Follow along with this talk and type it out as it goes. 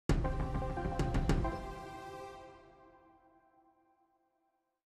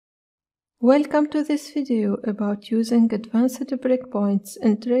Welcome to this video about using advanced breakpoints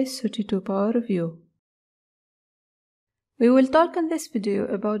in TRACE32 Power View. We will talk in this video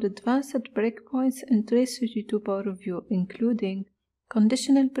about advanced breakpoints in TRACE32 Power View, including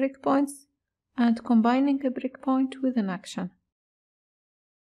conditional breakpoints and combining a breakpoint with an action.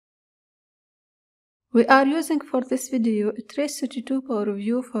 We are using for this video a TRACE32 Power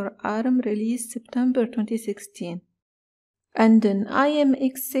View for ARM release September 2016. And an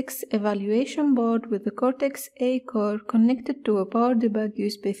IMX6 evaluation board with the Cortex-A core connected to a Power Debug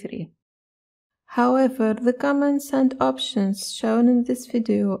USB 3. However, the commands and options shown in this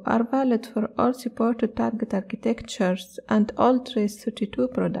video are valid for all supported target architectures and all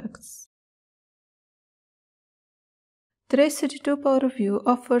TRACE32 products. TRACE32 Power View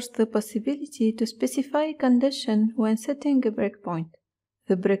offers the possibility to specify a condition when setting a breakpoint.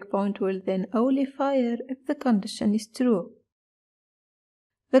 The breakpoint will then only fire if the condition is true.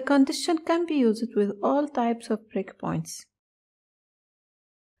 The condition can be used with all types of breakpoints.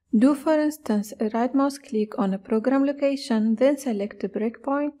 Do, for instance, a right mouse click on a program location, then select a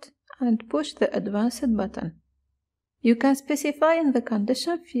breakpoint and push the Advanced button. You can specify in the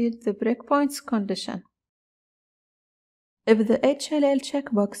condition field the breakpoint's condition. If the HLL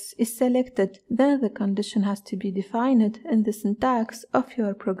checkbox is selected, then the condition has to be defined in the syntax of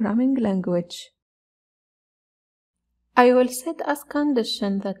your programming language. I will set as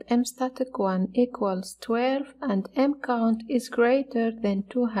condition that mStatic1 equals 12 and mCount is greater than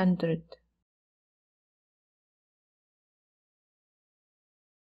 200.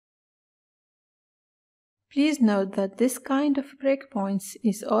 Please note that this kind of breakpoints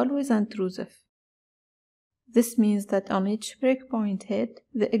is always intrusive. This means that on each breakpoint hit,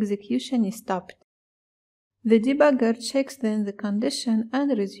 the execution is stopped. The debugger checks then the condition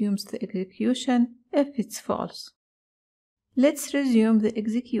and resumes the execution if it's false. Let's resume the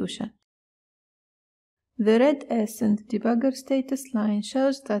execution. The red S in the debugger status line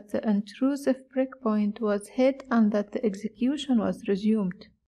shows that the intrusive breakpoint was hit and that the execution was resumed.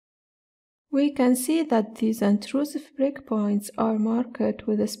 We can see that these intrusive breakpoints are marked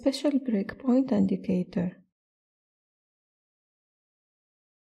with a special breakpoint indicator.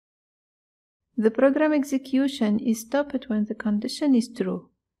 The program execution is stopped when the condition is true.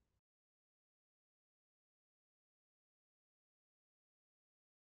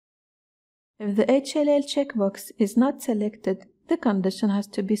 If the HLL checkbox is not selected, the condition has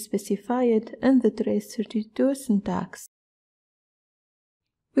to be specified in the TRACE32 syntax.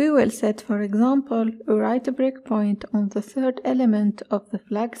 We will set, for example, a write breakpoint on the third element of the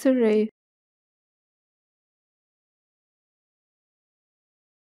flags array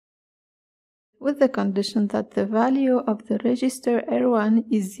with the condition that the value of the register R1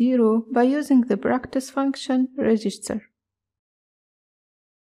 is 0 by using the practice function register.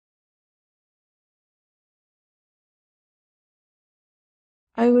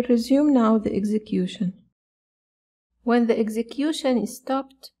 I will resume now the execution. When the execution is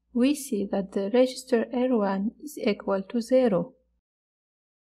stopped, we see that the register R1 is equal to 0.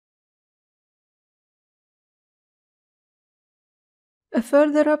 A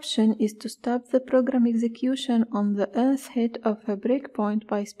further option is to stop the program execution on the nth hit of a breakpoint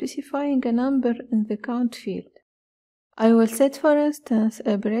by specifying a number in the count field. I will set, for instance,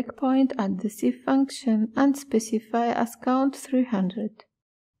 a breakpoint at the save function and specify as count 300.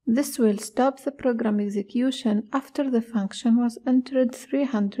 This will stop the program execution after the function was entered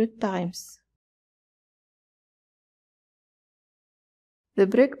 300 times. The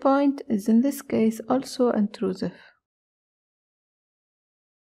breakpoint is in this case also intrusive.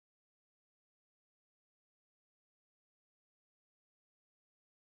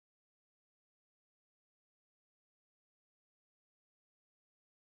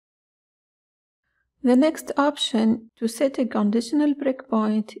 The next option to set a conditional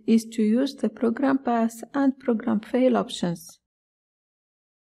breakpoint is to use the program pass and program fail options.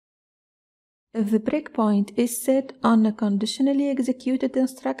 If the breakpoint is set on a conditionally executed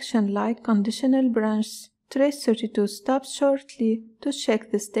instruction like conditional branch, TRACE32 stops shortly to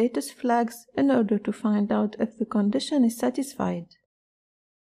check the status flags in order to find out if the condition is satisfied.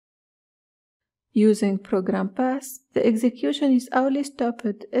 Using program pass, the execution is only stopped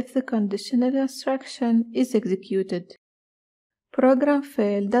if the conditional instruction is executed. Program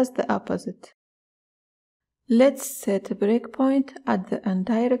fail does the opposite. Let's set a breakpoint at the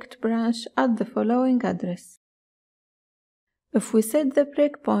indirect branch at the following address. If we set the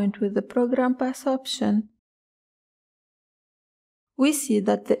breakpoint with the program pass option, we see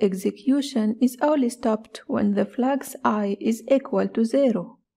that the execution is only stopped when the flags I is equal to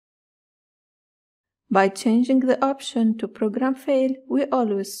 0. By changing the option to program fail, we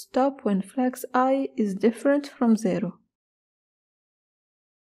always stop when flags I is different from 0.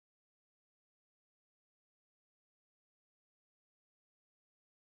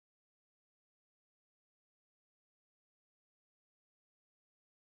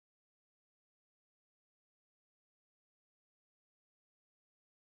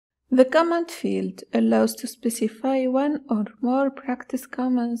 The comment field allows to specify one or more practice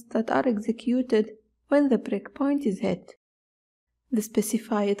commands that are executed when the breakpoint is hit. The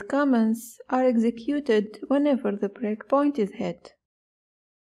specified commands are executed whenever the breakpoint is hit.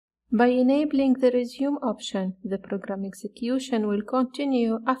 By enabling the resume option, the program execution will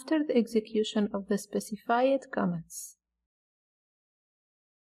continue after the execution of the specified commands.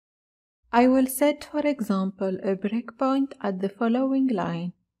 I will set, for example, a breakpoint at the following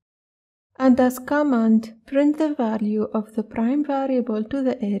line, and as command, print the value of the prime variable to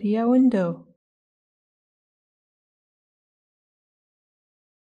the area window.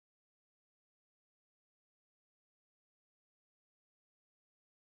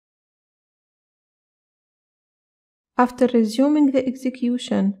 After resuming the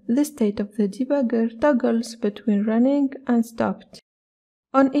execution, the state of the debugger toggles between running and stopped.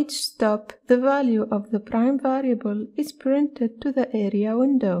 On each stop, the value of the prime variable is printed to the area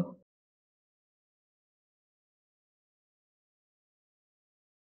window.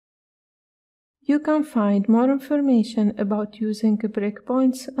 You can find more information about using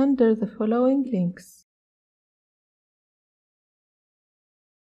breakpoints under the following links.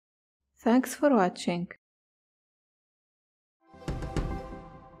 Thanks for watching.